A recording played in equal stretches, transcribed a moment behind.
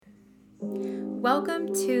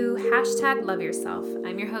Welcome to #LoveYourself.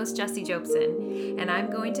 I'm your host, Jessie Jobson, and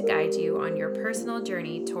I'm going to guide you on your personal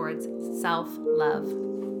journey towards self-love.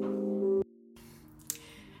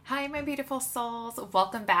 Hi, my beautiful souls.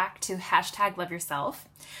 Welcome back to #LoveYourself.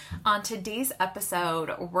 On today's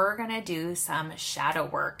episode, we're going to do some shadow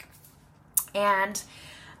work. And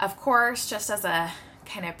of course, just as a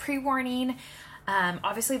kind of pre-warning,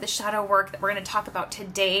 obviously the shadow work that we're going to talk about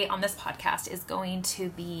today on this podcast is going to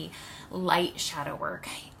be light shadow work.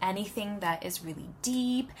 Anything that is really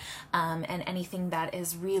deep and anything that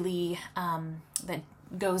is really, that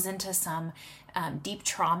goes into some deep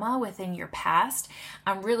trauma within your past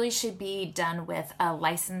really should be done with a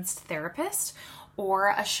licensed therapist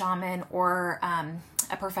or a shaman or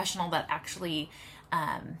a professional that actually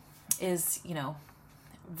is,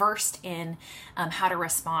 versed in how to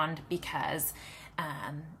respond, because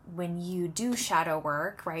when you do shadow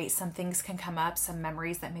work, right, some things can come up, some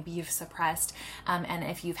memories that maybe you've suppressed, and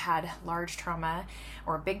if you've had large trauma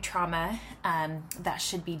or big trauma, that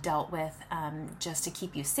should be dealt with just to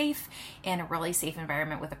keep you safe in a really safe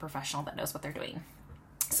environment with a professional that knows what they're doing.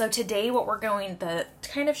 So today the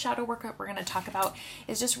kind of shadow work that we're going to talk about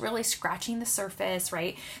is just really scratching the surface,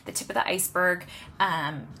 right? The tip of the iceberg.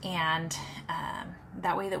 And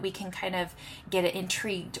that way that we can kind of get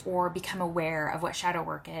intrigued or become aware of what shadow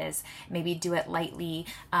work is, maybe do it lightly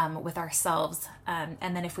with ourselves.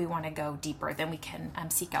 And then if we want to go deeper, then we can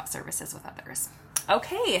seek out services with others.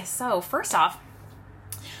 Okay, so first off,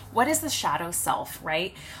 what is the shadow self,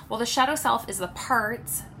 right? Well, the shadow self is the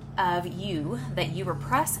parts of you that you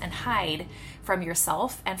repress and hide from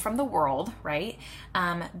yourself and from the world, right?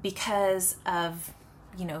 Because of,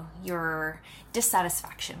 your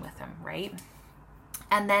dissatisfaction with them, right?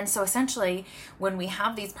 And then, so essentially, when we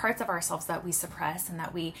have these parts of ourselves that we suppress and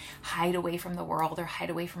that we hide away from the world or hide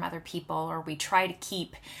away from other people, or we try to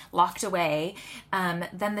keep locked away,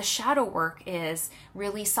 then the shadow work is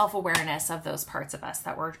really self-awareness of those parts of us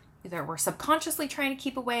that we're subconsciously trying to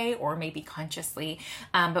keep away, or maybe consciously.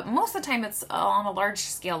 But most of the time it's on a large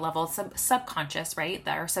scale level, subconscious, right?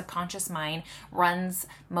 That our subconscious mind runs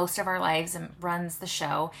most of our lives and runs the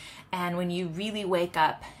show. And when you really wake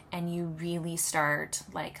up and you really start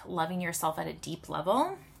loving yourself at a deep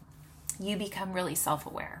level, you become really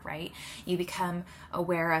self-aware, right? You become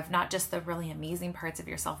aware of not just the really amazing parts of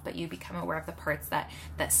yourself, but you become aware of the parts that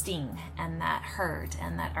sting and that hurt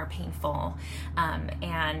and that are painful,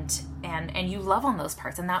 and you love on those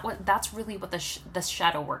parts. And that's really what the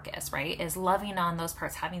shadow work is, right? Is loving on those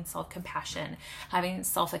parts, having self-compassion, having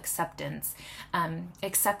self-acceptance,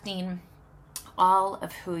 accepting all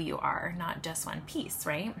of who you are, not just one piece,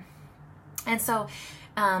 right? And so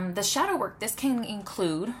the shadow work, this can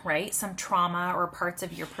include, right, some trauma or parts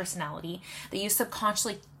of your personality that you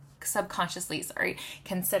subconsciously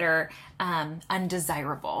consider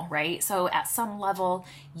undesirable, right? So at some level,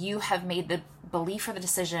 you have made the belief or the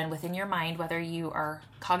decision within your mind, whether you are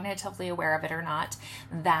cognitively aware of it or not,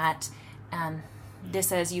 that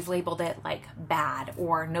this is, you've labeled it like bad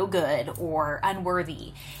or no good or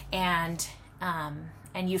unworthy, and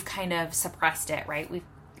you've kind of suppressed it, right? We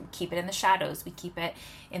keep it in the shadows. We keep it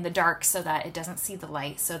in the dark so that it doesn't see the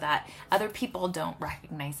light, so that other people don't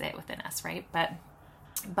recognize it within us, right? But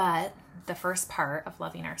the first part of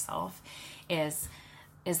loving ourselves is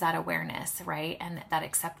that awareness, right? And that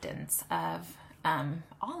acceptance of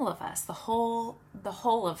all of us, the whole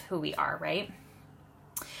of who we are, right?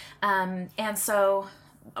 And so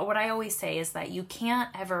what I always say is that you can't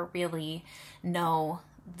ever really know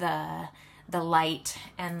the light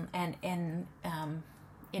and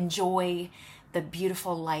enjoy the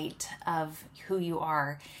beautiful light of who you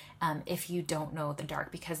are if you don't know the dark,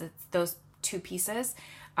 because those two pieces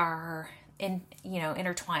are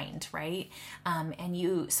intertwined, right?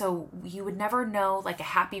 So you would never know a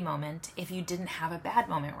happy moment if you didn't have a bad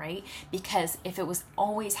moment, right? Because if it was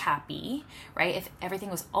always happy, right? If everything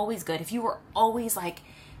was always good, if you were always like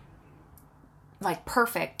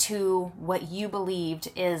perfect to what you believed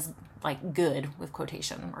is good, with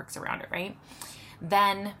quotation marks around it, right?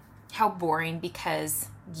 Then how boring, because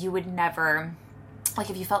you would never,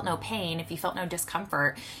 if you felt no pain, if you felt no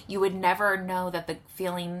discomfort, you would never know that the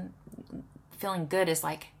feeling good is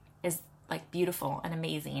beautiful and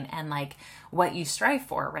amazing and what you strive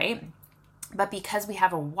for, right? But because we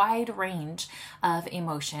have a wide range of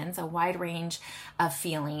emotions, a wide range of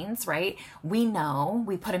feelings, right? We know,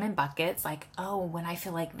 we put them in buckets, oh, when I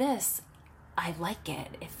feel like this, I like it.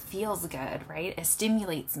 It feels good, right? It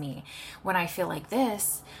stimulates me. When I feel like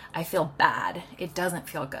this, I feel bad. It doesn't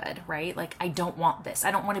feel good, right? I don't want this.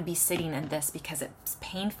 I don't want to be sitting in this because it's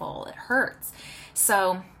painful. It hurts.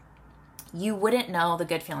 So you wouldn't know the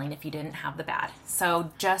good feeling if you didn't have the bad.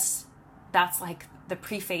 So just, that's like the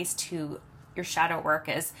preface to your shadow work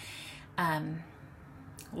is,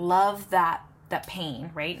 love that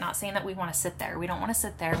pain, right? Not saying that we want to sit there. We don't want to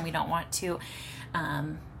sit there, and we don't want to,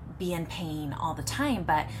 be in pain all the time.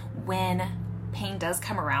 But when pain does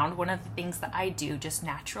come around, one of the things that I do just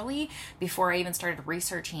naturally, before I even started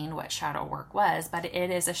researching what shadow work was, but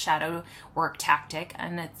it is a shadow work tactic,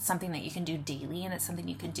 and it's something that you can do daily, and it's something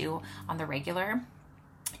you can do on the regular,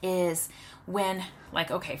 is when,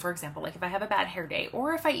 like, okay, for example, like if I have a bad hair day,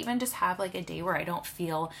 or if I even just have like a day where I don't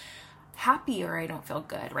feel happy or I don't feel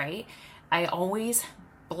good, right? I always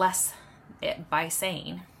bless it by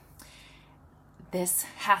saying, this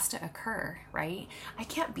has to occur, right? I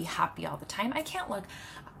can't be happy all the time. I can't look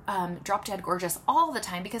drop dead gorgeous all the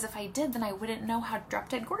time, because if I did, then I wouldn't know how drop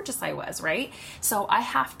dead gorgeous I was, right? So I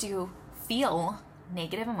have to feel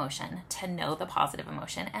negative emotion to know the positive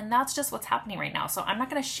emotion. And that's just what's happening right now. So I'm not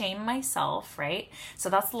going to shame myself, right? So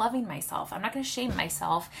that's loving myself. I'm not going to shame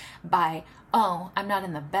myself by, oh, I'm not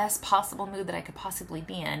in the best possible mood that I could possibly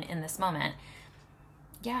be in this moment.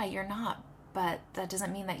 Yeah, you're not. But that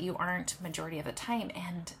doesn't mean that you aren't majority of the time.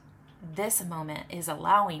 And this moment is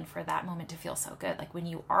allowing for that moment to feel so good. Like when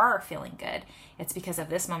you are feeling good, it's because of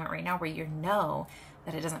this moment right now where you know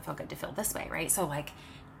that it doesn't feel good to feel this way, right? So like,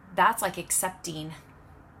 that's like accepting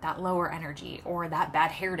that lower energy or that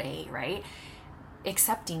bad hair day, right?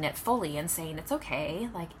 Accepting it fully and saying it's okay.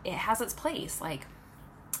 Like it has its place. Like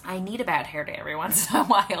I need a bad hair day every once in a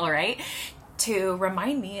while, right? To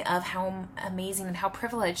remind me of how amazing and how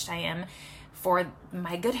privileged I am for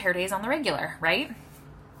my good hair days on the regular, right?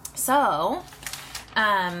 So,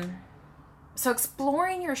 so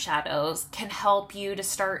exploring your shadows can help you to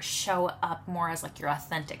start show up more as like your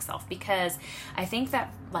authentic self, because I think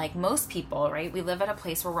that like most people, right, we live at a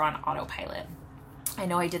place where we're on autopilot. I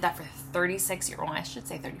know I did that for 36 years, well, I should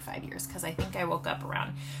say 35 years, because I think I woke up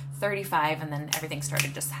around 35 and then everything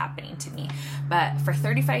started just happening to me. But for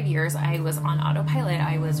 35 years, I was on autopilot.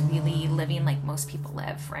 I was really living like most people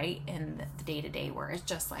live, right? In the day-to-day, where it's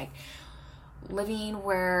just like living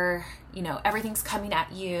where, you know, everything's coming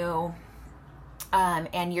at you,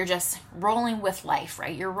 and you're just rolling with life,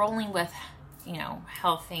 right? You're rolling with, you know,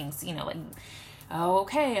 health things, you know, like, oh,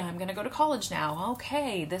 okay, I'm going to go to college now.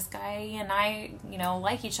 Okay, this guy and I, you know,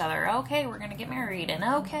 like each other. Okay, we're going to get married. And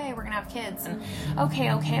okay, we're going to have kids. And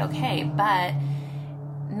okay. But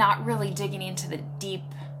not really digging into the deep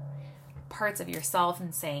parts of yourself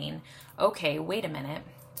and saying, okay, wait a minute.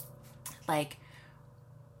 Like,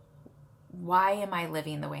 why am I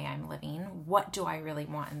living the way I'm living? What do I really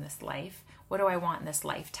want in this life? What do I want in this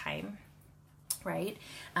lifetime? Right?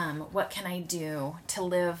 What can I do to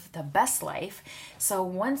live the best life? So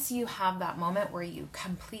once you have that moment where you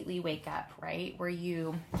completely wake up, right? Where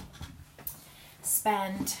you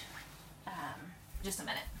spend, just a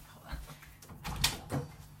minute, hold on.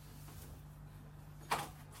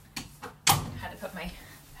 Had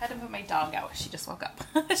to put my dog out. She just woke up.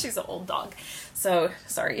 She's an old dog. So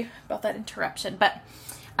sorry about that interruption. But,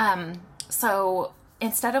 so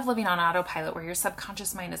instead of living on autopilot where your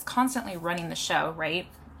subconscious mind is constantly running the show, right?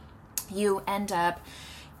 You end up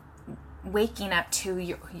waking up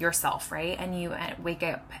to yourself, right? And you wake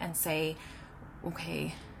up and say,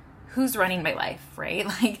 okay, who's running my life, right?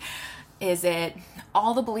 Like, is it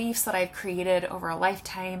all the beliefs that I've created over a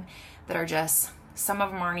lifetime that are just, some of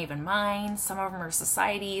them aren't even mine, some of them are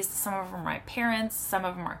society's, some of them are my parents, some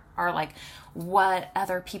of them are like what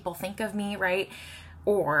other people think of me, right?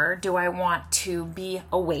 Or do I want to be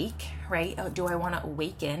awake, right? Do I want to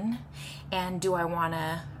awaken? And do I want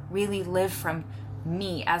to really live from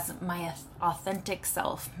me as my authentic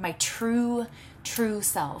self, my true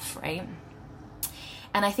self, right?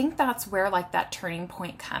 And I think that's where like that turning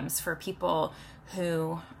point comes for people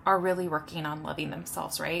who are really working on loving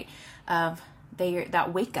themselves, right?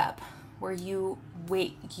 That wake up where you're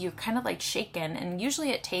kind of like shaken, and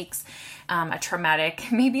usually it takes a traumatic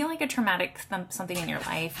something in your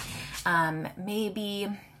life. Maybe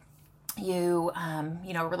you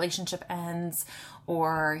relationship ends,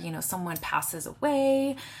 or, someone passes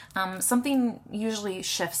away. Something usually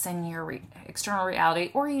shifts in your external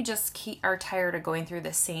reality, or you just are tired of going through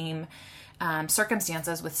the same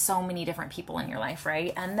circumstances with so many different people in your life,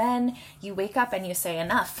 right? And then you wake up and you say,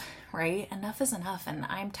 enough, right? Enough is enough. And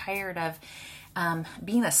I'm tired of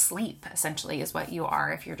being asleep, essentially, is what you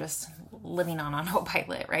are if you're just living on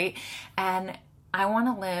autopilot, right? And I want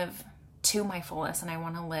to live to my fullest, and I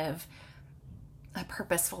want to live a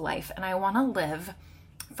purposeful life, and I want to live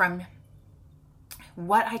from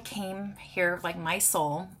what I came here, like my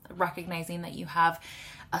soul, recognizing that you have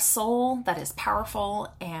a soul that is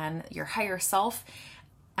powerful, and your higher self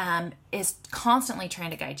is constantly trying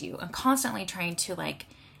to guide you and constantly trying to like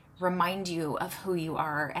remind you of who you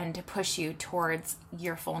are and to push you towards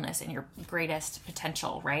your fullness and your greatest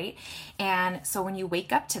potential, right? And so when you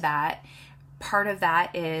wake up to that, part of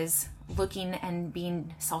that is looking and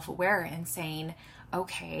being self-aware and saying,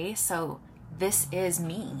 okay, so this is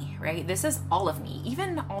me, right? This is all of me.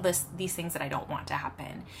 Even all these things that I don't want to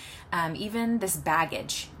happen. Even this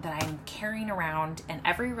baggage that I'm carrying around in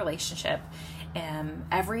every relationship,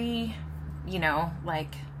 every,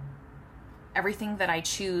 like everything that I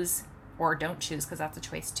choose or don't choose, because that's a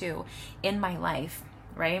choice too, in my life,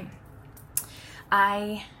 right?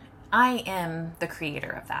 I am the creator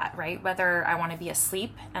of that, right? Whether I want to be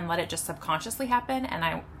asleep and let it just subconsciously happen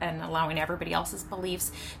and allowing everybody else's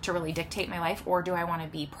beliefs to really dictate my life, or do I want to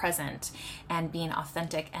be present and being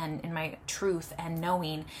authentic and in my truth and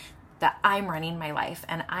knowing that I'm running my life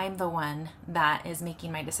and I'm the one that is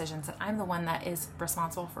making my decisions, and I'm the one that is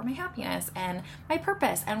responsible for my happiness and my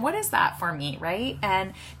purpose. And what is that for me, right?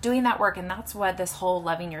 And doing that work. And that's what this whole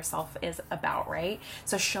loving yourself is about, right?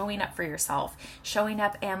 So showing up for yourself, showing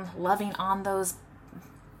up and loving on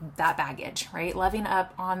that baggage, right? Loving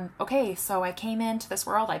up on, okay, so I came into this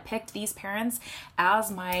world, I picked these parents as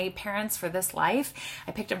my parents for this life.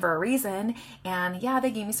 I picked them for a reason. And yeah, they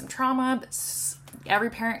gave me some trauma, but every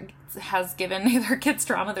parent has given their kids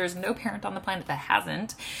trauma. There's no parent on the planet that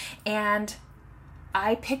hasn't. And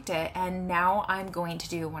I picked it, and now I'm going to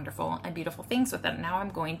do wonderful and beautiful things with it. Now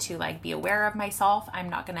I'm going to like be aware of myself. I'm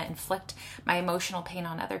not going to inflict my emotional pain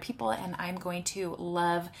on other people, and I'm going to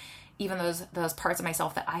love even those parts of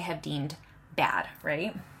myself that I have deemed bad,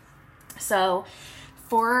 right? So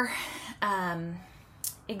for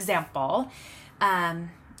example,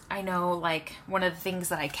 I know like one of the things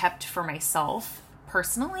that I kept for myself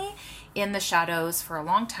personally in the shadows for a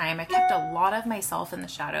long time, I kept a lot of myself in the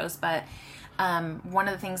shadows, but one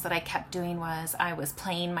of the things that I kept doing was I was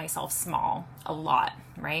playing myself small a lot,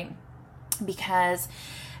 right? Because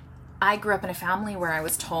I grew up in a family where I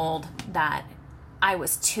was told that I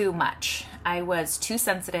was too much. I was too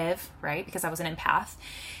sensitive, right? Because I was an empath.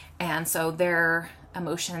 And so their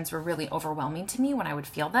emotions were really overwhelming to me when I would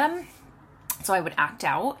feel them. So I would act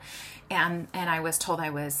out. And I was told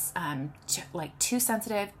I was too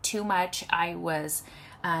sensitive, too much. I was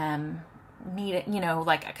needed,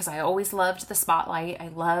 because I always loved the spotlight. I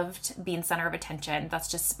loved being center of attention. That's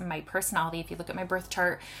just my personality. If you look at my birth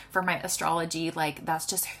chart for my astrology, like that's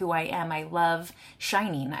just who I am. I love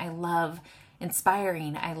shining. I love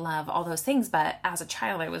inspiring. I love all those things. But as a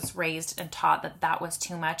child, I was raised and taught that was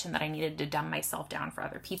too much and that I needed to dumb myself down for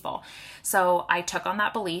other people. So I took on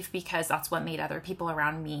that belief because that's what made other people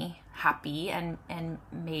around me happy and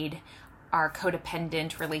made our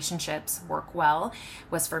codependent relationships work well,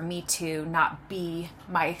 was for me to not be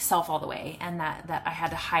myself all the way, and that I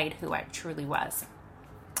had to hide who I truly was.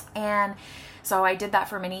 And so I did that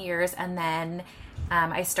for many years, and then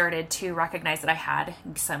I started to recognize that I had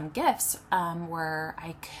some gifts where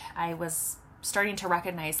I was starting to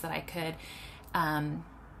recognize that I could,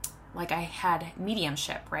 I had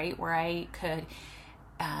mediumship, right? Where I could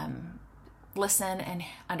listen and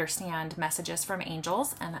understand messages from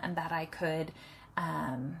angels, and that I could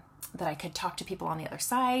talk to people on the other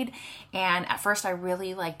side. And at first I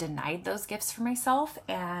really denied those gifts for myself,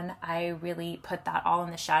 and I really put that all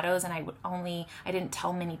in the shadows, and I didn't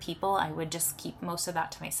tell many people. I would just keep most of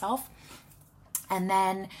that to myself. And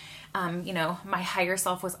then, my higher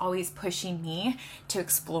self was always pushing me to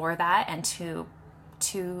explore that and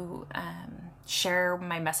to share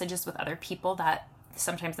my messages with other people, that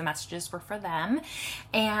sometimes the messages were for them.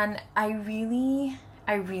 And I really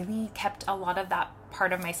kept a lot of that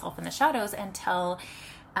part of myself in the shadows until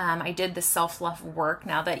I did the self-love work.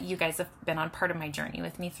 Now that you guys have been on part of my journey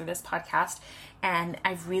with me through this podcast, and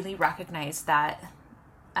I've really recognized that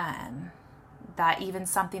that even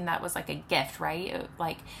something that was like a gift, right?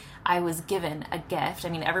 Like I was given a gift. I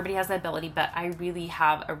mean, everybody has that ability, but I really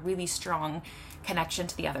have a really strong connection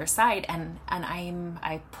to the other side, and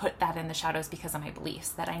I put that in the shadows because of my beliefs,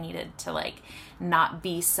 that I needed to not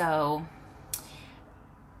be so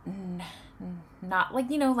not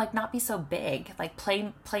be so big,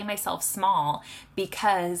 play myself small,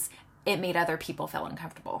 because it made other people feel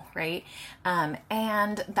uncomfortable, right?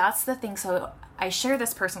 And that's the thing. So I share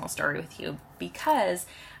this personal story with you because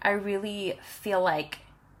I really feel like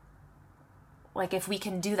if we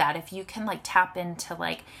can do that, if you can tap into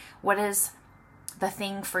what is the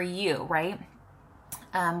thing for you, right?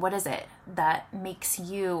 What is it that makes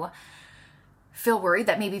you feel worried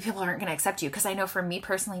that maybe people aren't going to accept you. Because I know for me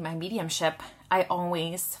personally, my mediumship, I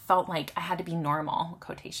always felt like I had to be normal,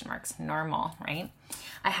 quotation marks, normal, right?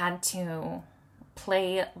 I had to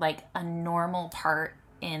play like a normal part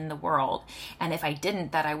in the world. And if I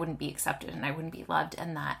didn't, that I wouldn't be accepted and I wouldn't be loved,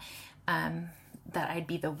 and that I'd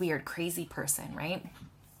be the weird, crazy person, right?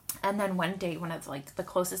 And then one day, one of like the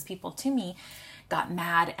closest people to me got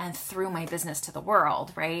mad and threw my business to the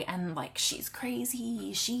world, right? And like, she's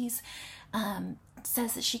crazy. She's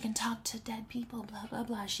says that she can talk to dead people, blah, blah,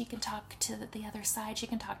 blah. She can talk to the other side. She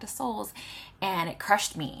can talk to souls. And it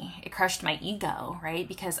crushed me. It crushed my ego, right?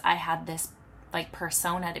 Because I had this like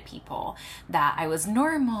persona to people that I was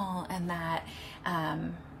normal and that,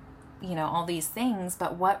 you know, all these things.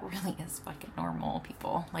 But what really is fucking normal,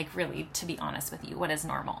 people? Like, really, to be honest with you, what is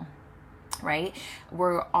normal? Right?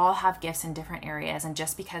 We all have gifts in different areas, and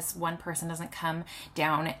just because one person doesn't come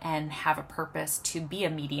down and have a purpose to be a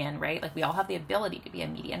medium, right? Like, we all have the ability to be a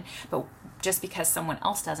medium, but just because someone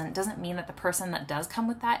else doesn't mean that the person that does come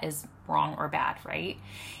with that is wrong or bad, right?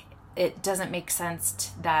 It doesn't make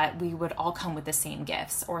sense that we would all come with the same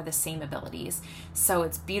gifts or the same abilities. So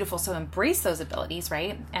it's beautiful. So embrace those abilities,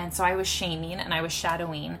 right? And so I was shaming and I was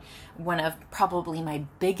shadowing one of probably my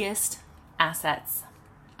biggest assets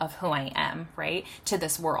of who I am, right, to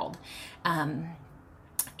this world.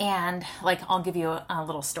 And like, I'll give you a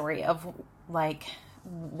little story of like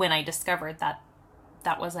when I discovered that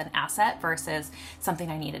that was an asset versus something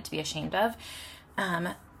I needed to be ashamed of.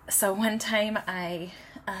 So one time I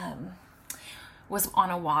was on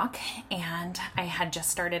a walk and I had just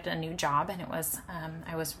started a new job, and it was,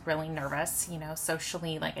 I was really nervous, you know,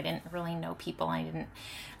 socially, like I didn't really know people.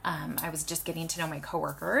 I was just getting to know my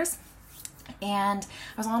coworkers. And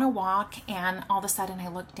I was on a walk, and all of a sudden I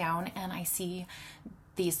look down and I see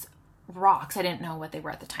these rocks. I didn't know what they were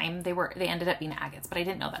at the time. They ended up being agates, but I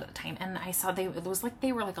didn't know that at the time. And I saw it was like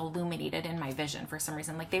they were like illuminated in my vision for some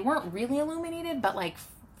reason. Like, they weren't really illuminated, but like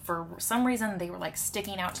for some reason they were like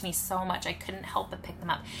sticking out to me so much I couldn't help but pick them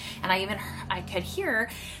up. And I could hear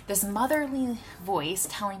this motherly voice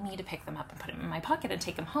telling me to pick them up and put them in my pocket and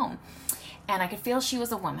take them home. And I could feel she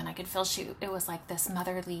was a woman. I could feel it was like this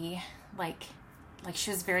motherly, like she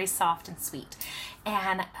was very soft and sweet.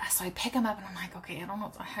 And so I pick them up and I'm like, okay, I don't know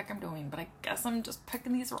what the heck I'm doing, but I guess I'm just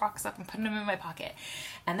picking these rocks up and putting them in my pocket.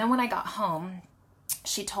 And then when I got home,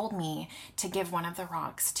 she told me to give one of the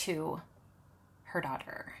rocks to her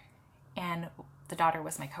daughter. And the daughter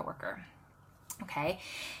was my coworker. Okay.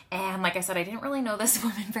 And like I said, I didn't really know this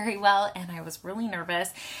woman very well, and I was really nervous.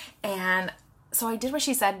 And so I did what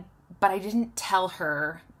she said, but I didn't tell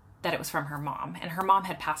her that it was from her mom, and her mom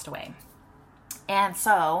had passed away. And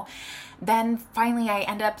so then finally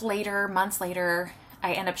months later,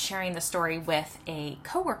 I end up sharing the story with a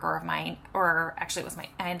coworker of mine, or actually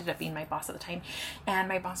I ended up being my boss at the time. And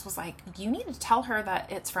my boss was like, you need to tell her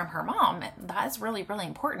that it's from her mom. That is really, really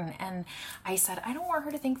important. And I said, I don't want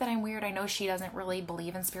her to think that I'm weird. I know she doesn't really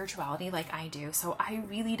believe in spirituality like I do. So I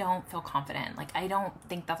really don't feel confident. Like, I don't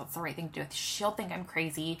think that's the right thing to do. She'll think I'm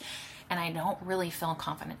crazy, and I don't really feel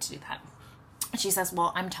confident to do that. She says,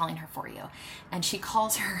 well, I'm telling her for you. And she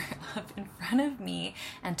calls her up in front of me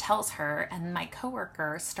and tells her, and my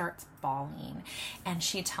coworker starts bawling. And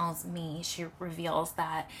she reveals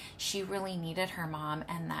that she really needed her mom,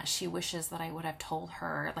 and that she wishes that I would have told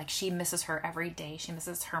her. Like, she misses her every day. She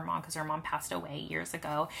misses her mom because her mom passed away years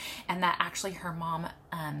ago. And that actually her mom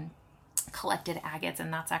collected agates,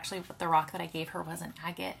 and that's actually what the rock that I gave her was, an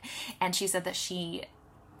agate. And she said that she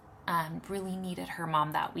really needed her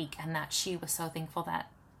mom that week, and that she was so thankful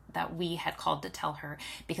that we had called to tell her,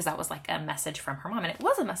 because that was like a message from her mom, and it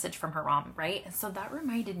was a message from her mom, right? And so that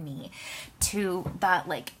reminded me that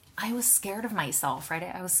like, I was scared of myself, right?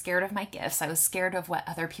 I was scared of my gifts. I was scared of what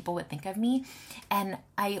other people would think of me, and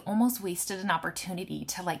I almost wasted an opportunity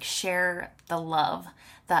to like share the love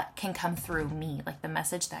that can come through me, like the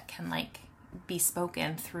message that can like be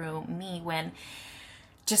spoken through me, when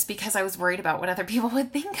just because I was worried about what other people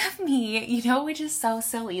would think of me, you know, which is so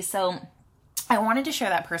silly. So I wanted to share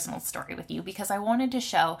that personal story with you, because I wanted to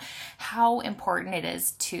show how important it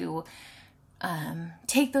is to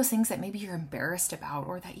take those things that maybe you're embarrassed about,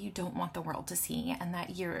 or that you don't want the world to see, and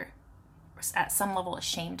that you're at some level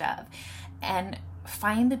ashamed of, and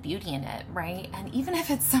find the beauty in it, right? And even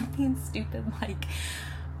if it's something stupid, like,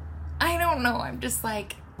 I don't know, I'm just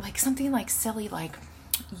like something like silly, like,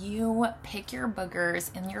 you pick your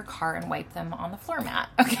boogers in your car and wipe them on the floor mat,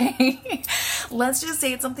 okay? Let's just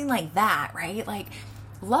say it's something like that, right? Like,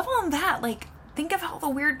 love on that. Like, think of all the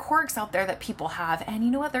weird quirks out there that people have. And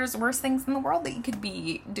you know what? There's worse things in the world that you could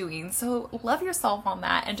be doing. So love yourself on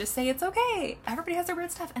that and just say it's okay. Everybody has their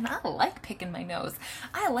weird stuff. And I like picking my nose.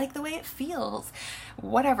 I like the way it feels.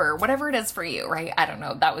 Whatever it is for you, right? I don't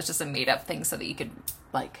know. That was just a made up thing so that you could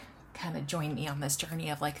like kind of join me on this journey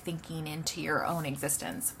of like thinking into your own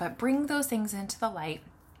existence. But bring those things into the light.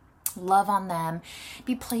 Love on them.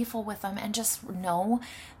 Be playful with them. And just know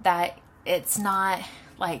that it's not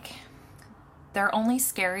like they're only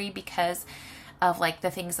scary because of like the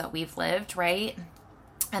things that we've lived, right?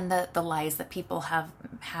 And the lies that people have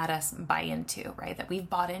had us buy into, right? That we've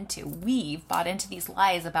bought into. We've bought into these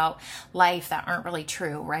lies about life that aren't really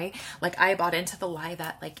true, right? Like I bought into the lie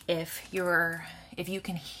that like if you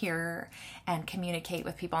can hear and communicate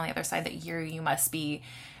with people on the other side, that you must be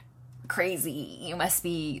crazy, you must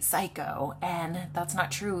be psycho. And that's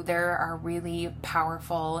not true. There are really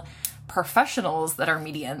powerful professionals that are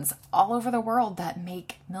mediums all over the world that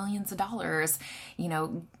make millions of dollars, you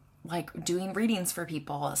know, like doing readings for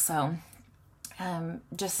people. So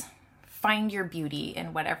just find your beauty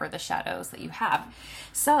in whatever the shadows that you have.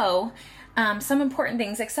 So some important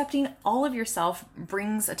things: accepting all of yourself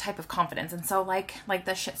brings a type of confidence. And so like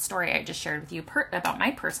the shit story I just shared with you about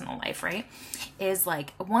my personal life, right, is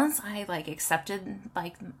like once I like accepted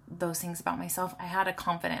like those things about myself, I had a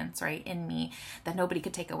confidence, right, in me that nobody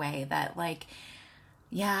could take away. That like,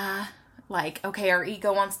 yeah, like, okay, our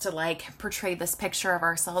ego wants to like portray this picture of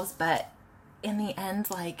ourselves, but in the end,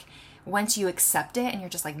 like once you accept it and you're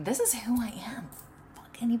just like, this is who I am.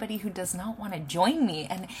 Anybody who does not want to join me,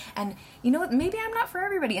 and you know, maybe I'm not for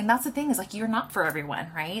everybody. And that's the thing, is like, you're not for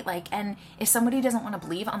everyone, right? Like, and if somebody doesn't want to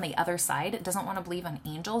believe on the other side, doesn't want to believe on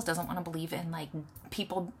angels, doesn't want to believe in like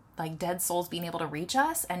people, like dead souls being able to reach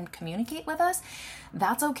us and communicate with us,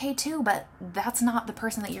 that's okay too. But that's not the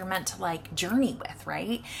person that you're meant to like journey with,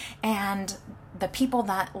 right? And the people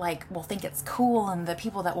that like will think it's cool, and the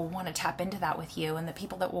people that will want to tap into that with you, and the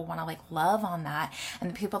people that will want to like love on that, and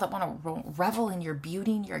the people that want to revel in your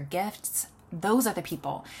beauty and your gifts, those are the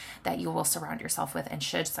people that you will surround yourself with and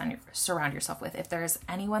should surround yourself with. If there's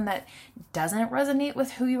anyone that doesn't resonate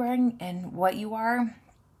with who you are and what you are,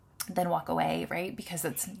 then walk away, right?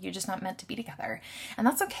 Because you're just not meant to be together. And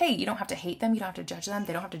that's okay. You don't have to hate them. You don't have to judge them.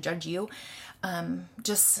 They don't have to judge you.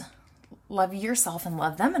 Just love yourself and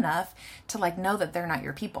love them enough to like know that they're not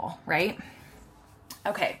your people, right?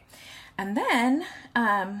 Okay. And then,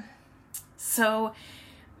 so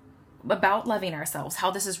about loving ourselves,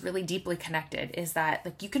 how this is really deeply connected is that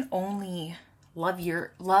like you can only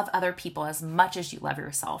love other people as much as you love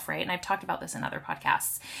yourself, right? And I've talked about this in other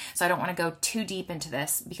podcasts, so I don't want to go too deep into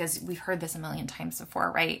this because we've heard this a million times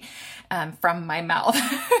before, right? From my mouth.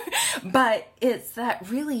 But it's that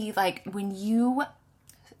really like when you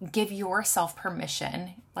give yourself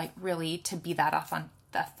permission, like really to be that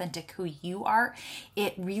authentic who you are,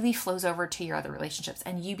 it really flows over to your other relationships,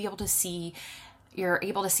 and you're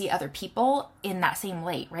able to see other people in that same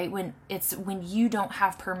light, right? When you don't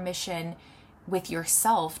have permission with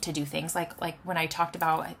yourself to do things like when I talked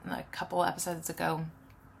about a couple episodes ago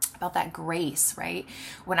about that grace, right?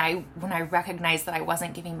 When I recognized that I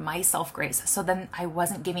wasn't giving myself grace, so then I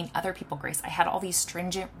wasn't giving other people grace. I had all these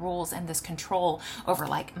stringent rules and this control over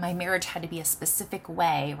like my marriage had to be a specific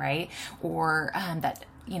way, right? Or that,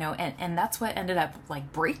 you know, and that's what ended up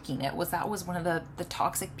like breaking it. That was one of the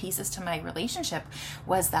toxic pieces to my relationship,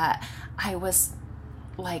 was that I was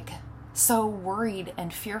like so worried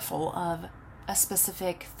and fearful of a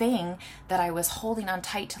specific thing that I was holding on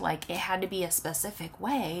tight to, like it had to be a specific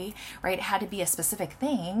way, right? It had to be a specific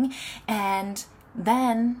thing. And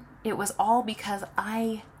then it was all because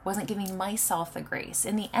I wasn't giving myself the grace.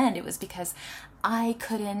 In the end, it was because I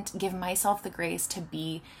couldn't give myself the grace to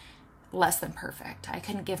be less than perfect. I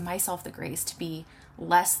couldn't give myself the grace to be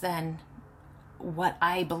less than what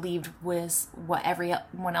I believed was what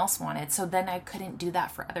everyone else wanted. So then I couldn't do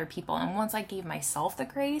that for other people. And once I gave myself the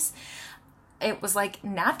grace, it was like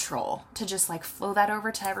natural to just like flow that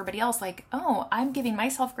over to everybody else. Like, oh, I'm giving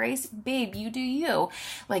myself grace, babe, you do you.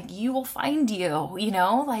 Like you will find you, you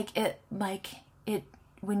know,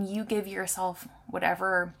 when you give yourself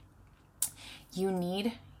whatever you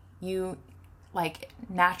need, you like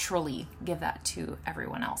naturally give that to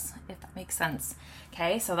everyone else, if that makes sense.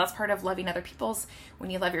 Okay. So that's part of loving other people's.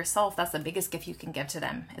 When you love yourself, that's the biggest gift you can give to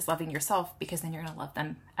them, is loving yourself, because then you're going to love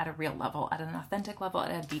them at a real level, at an authentic level,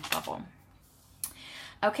 at a deep level.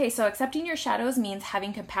 Okay, so accepting your shadows means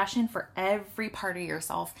having compassion for every part of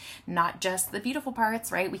yourself, not just the beautiful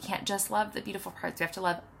parts, right? We can't just love the beautiful parts. We have to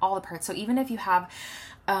love all the parts. So even if you have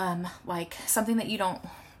like something that you don't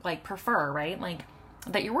like prefer, right? Like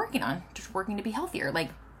that you're working on, just working to be healthier.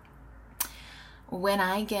 Like when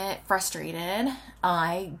I get frustrated,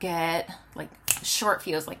 I get like short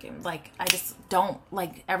fuse, like I just don't,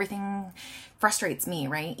 like, everything frustrates me,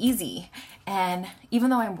 right? Easy. And even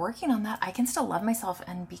though I'm working on that, I can still love myself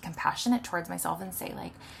and be compassionate towards myself and say,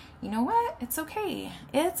 like, you know what? It's okay.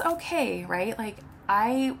 It's okay, right? Like,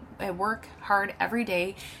 I work hard every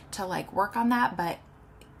day to like work on that, but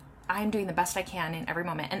I'm doing the best I can in every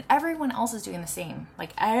moment, and everyone else is doing the same.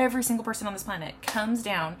 Like, every single person on this planet comes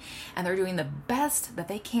down and they're doing the best that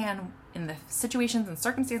they can in the situations and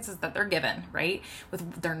circumstances that they're given, right?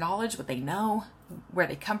 With their knowledge, what they know, where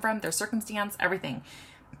they come from, their circumstance, everything.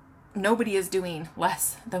 Nobody is doing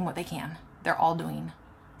less than what they can. They're all doing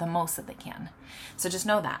the most that they can. So just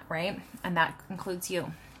know that, right? And that includes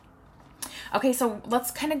you. Okay, so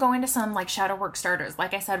let's kind of go into some like shadow work starters.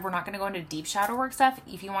 Like I said, we're not going to go into deep shadow work stuff.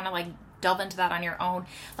 If you want to like delve into that on your own,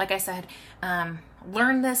 like I said,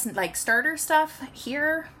 learn this like starter stuff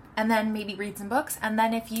here, and then maybe read some books. And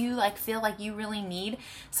then if you like feel like you really need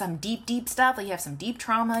some deep stuff, like you have some deep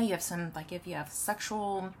trauma, you have some, like if you have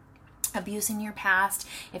sexual abuse in your past,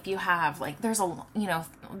 if you have like, there's a, you know,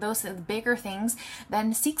 those bigger things,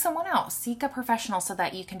 then seek someone else, seek a professional so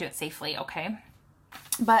that you can do it safely. Okay.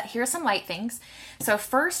 But here's some light things. So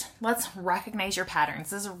first, let's recognize your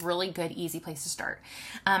patterns. This is a really good, easy place to start.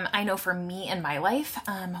 I know for me in my life,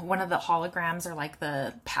 one of the holograms or like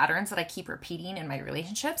the patterns that I keep repeating in my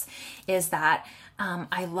relationships is that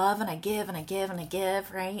I love and I give and I give and I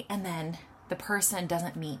give, right? And then the person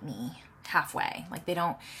doesn't meet me halfway. Like they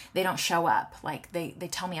don't show up. Like they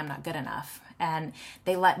tell me I'm not good enough, and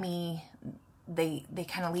they let me, they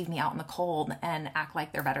kind of leave me out in the cold and act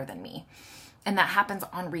like they're better than me. And that happens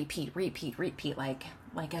on repeat,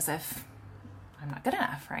 like as if I'm not good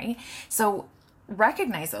enough, right? So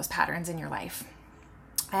recognize those patterns in your life.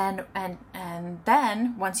 And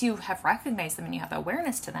then once you have recognized them and you have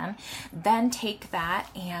awareness to them, then take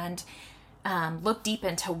that and look deep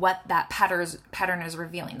into what that pattern is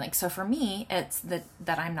revealing. Like, so for me, it's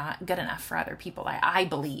that I'm not good enough for other people. I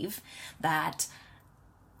believe that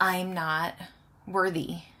I'm not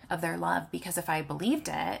worthy of their love, because if I believed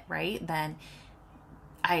it, right, then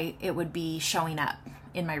it would be showing up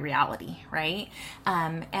in my reality, right?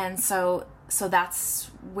 And so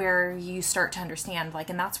that's where you start to understand, like,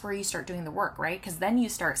 and that's where you start doing the work, right? Because then you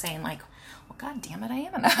start saying like, well, God damn it, I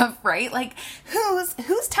am enough, right? Like,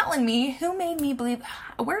 who's telling me, who made me believe,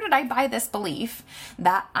 where did I buy this belief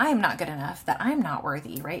that I'm not good enough, that I'm not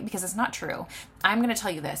worthy, right? Because it's not true. I'm going to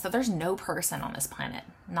tell you this, that there's no person on this planet,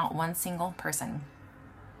 not one single person,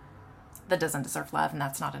 that doesn't deserve love, and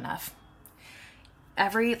that's not enough.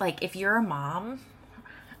 If you're a mom,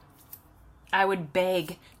 I would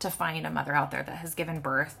beg to find a mother out there that has given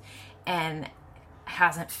birth and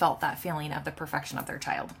hasn't felt that feeling of the perfection of their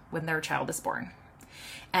child when their child is born.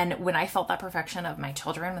 And when I felt that perfection of my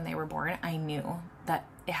children when they were born, I knew that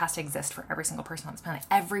it has to exist for every single person on this planet.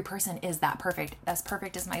 Every person is that perfect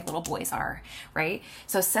as my little boys are, right?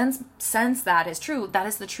 So since that is true, that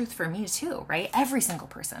is the truth for me too, right? Every single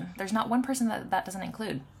person. There's not one person that doesn't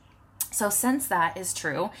include. So since that is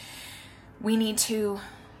true, we need to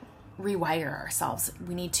rewire ourselves.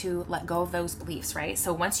 We need to let go of those beliefs, right?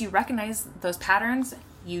 So once you recognize those patterns,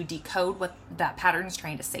 you decode what that pattern is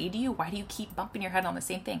trying to say to you. Why do you keep bumping your head on the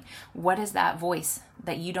same thing? What is that voice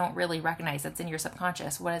that you don't really recognize that's in your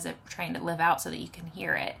subconscious? What is it trying to live out so that you can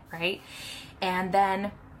hear it, right? And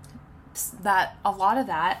then that a lot of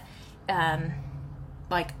that,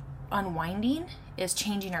 like unwinding, is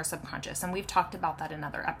changing our subconscious. And we've talked about that in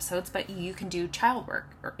other episodes, but you can do child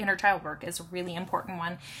work, or inner child work is a really important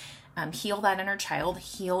one. Heal that inner child,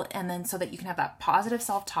 and then so that you can have that positive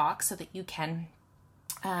self-talk so that you can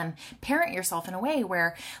parent yourself in a way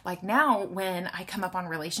where, like, now when I come up on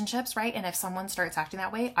relationships, right, and if someone starts acting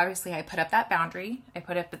that way, obviously I put up that boundary. I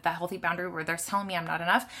put up that healthy boundary where they're telling me I'm not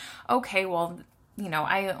enough. Okay, well,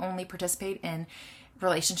 I only participate in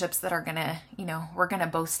relationships that are gonna, we're gonna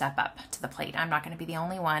both step up to the plate. I'm not gonna be the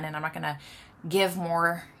only one, and I'm not gonna give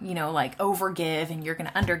more, like overgive, and you're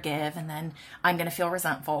gonna undergive, and then I'm gonna feel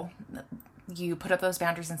resentful. You put up those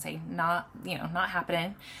boundaries and say, not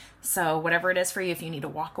happening. So whatever it is for you, if you need to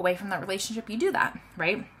walk away from that relationship, you do that,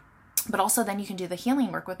 right? But also then you can do the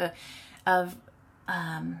healing work of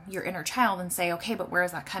your inner child and say, okay, but where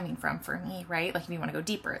is that coming from for me, right? Like, if you want to go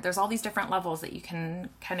deeper, there's all these different levels that you can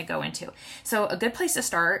kind of go into. So a good place to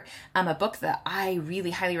start, a book that I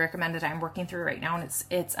really highly recommend that I'm working through right now, and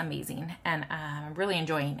it's amazing, and I'm really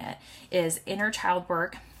enjoying it, is Inner Child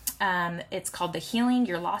Work. It's called The Healing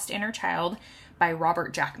Your Lost Inner Child by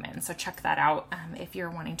Robert Jackman. So check that out if you're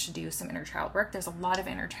wanting to do some inner child work. There's a lot of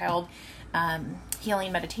inner child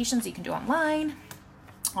healing meditations you can do online,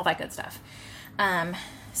 all that good stuff.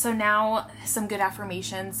 So now some good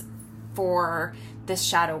affirmations for this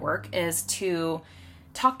shadow work is to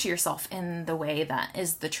talk to yourself in the way that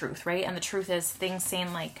is the truth, right? And the truth is things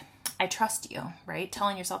saying like, I trust you, right?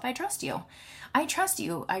 Telling yourself, I trust you. I trust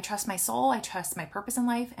you. I trust my soul. I trust my purpose in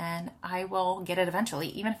life, and I will get it eventually.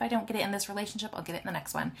 Even if I don't get it in this relationship, I'll get it in the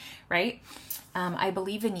next one, right? I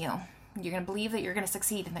believe in you. You're going to believe that you're going to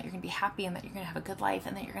succeed and that you're going to be happy and that you're going to have a good life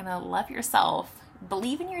and that you're going to love yourself.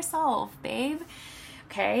 Believe in yourself, babe.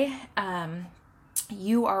 Okay?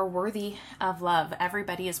 You are worthy of love.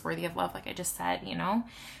 Everybody is worthy of love, like I just said, you know?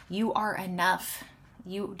 You are enough.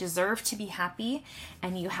 You deserve to be happy,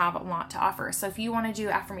 and you have a lot to offer. So if you want to do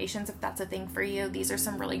affirmations, if that's a thing for you, these are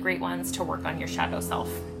some really great ones to work on your shadow self.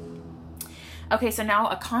 Okay, so now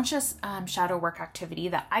a conscious shadow work activity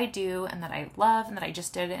that I do and that I love and that I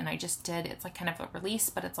just did, it's like kind of a release,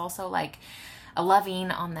 but it's also like a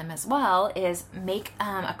loving on them as well, is make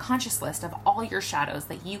a conscious list of all your shadows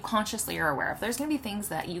that you consciously are aware of. There's going to be things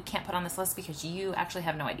that you can't put on this list because you actually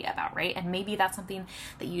have no idea about, right? And maybe that's something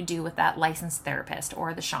that you do with that licensed therapist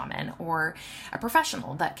or the shaman or a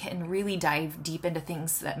professional that can really dive deep into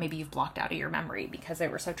things that maybe you've blocked out of your memory because they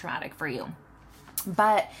were so traumatic for you.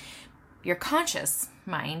 But your conscious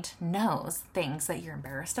mind knows things that you're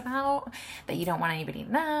embarrassed about, that you don't want anybody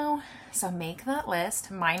to know. So make that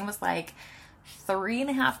list. Mine was like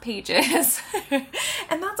 3.5 pages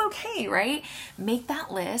and that's okay, right? Make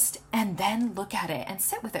that list and then look at it and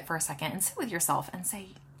sit with it for a second and sit with yourself and say,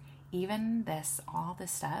 even all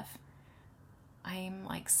this stuff, I'm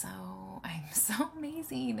so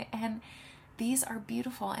amazing, and these are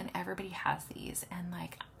beautiful, and everybody has these, and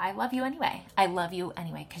like, I love you anyway. I love you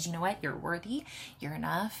anyway, because you know what? You're worthy, you're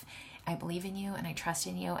enough, I believe in you, and I trust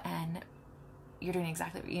in you, and you're doing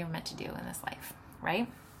exactly what you're meant to do in this life, right?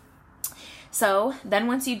 So then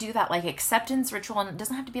once you do that like acceptance ritual, and it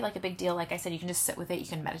doesn't have to be like a big deal, like I said, you can just sit with it, you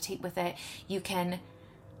can meditate with it, you can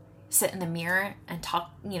sit in the mirror and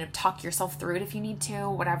talk yourself through it if you need to,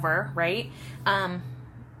 whatever, right?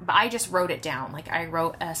 But I just wrote it down. Like I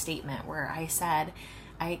wrote a statement where I said,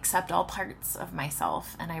 I accept all parts of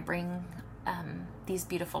myself and I bring these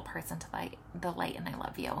beautiful parts into the light, and I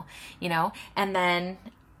love you, you know? And then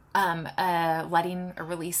a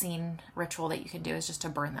releasing ritual that you can do is just to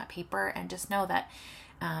burn that paper and just know that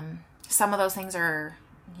some of those things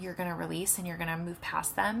you're going to release and you're going to move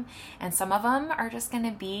past them. And some of them are just going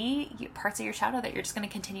to be parts of your shadow that you're just going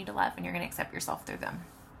to continue to love, and you're going to accept yourself through them.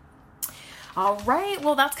 All right.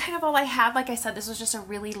 Well, that's kind of all I had. Like I said, this was just a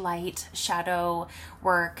really light shadow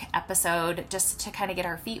work episode just to kind of get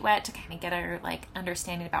our feet wet, to kind of get our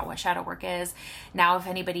understanding about what shadow work is. Now, if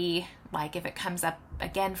anybody, if it comes up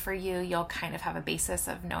again for you, you'll kind of have a basis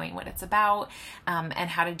of knowing what it's about, and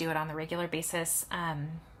how to do it on the regular basis.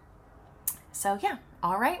 So yeah.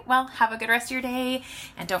 All right. Well, have a good rest of your day,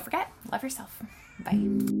 and don't forget, love yourself.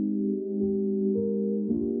 Bye.